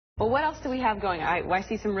Well, what else do we have going? I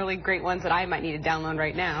see some really great ones that I might need to download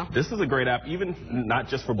right now. This is a great app, even not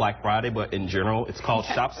just for Black Friday, but in general. It's called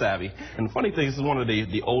ShopSavvy. And the funny thing is, this is one of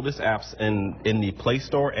the oldest apps in the Play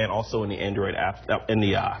Store and also in the Android app, in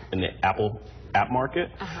the Apple app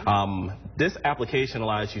market. This application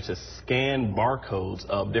allows you to scan barcodes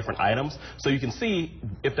of different items so you can see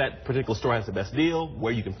if that particular store has the best deal,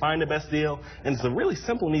 where you can find the best deal, and it's a really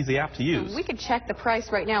simple and easy app to use. We could check the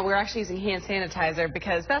price right now. We're actually using hand sanitizer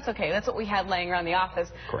because that's okay. That's what we had laying around the office.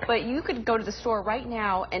 Correct. But you could go to the store right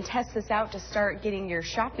now and test this out to start getting your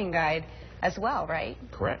shopping guide as well, right?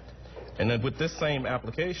 Correct. And then with this same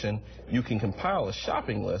application, you can compile a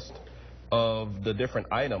shopping list of the different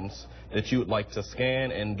items that you would like to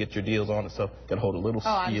scan and get your deals on. So can hold a little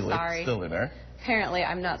seal. It's still in there. Apparently,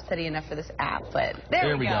 I'm not steady enough for this app, but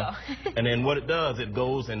there we go. And then what it does, it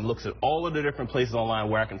goes and looks at all of the different places online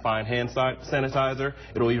where I can find hand sanitizer.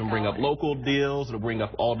 It'll even bring up local deals. It'll bring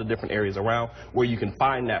up all the different areas around where you can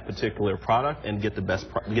find that particular product and get the best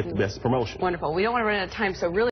promotion. Wonderful. We don't want to run out of time, so really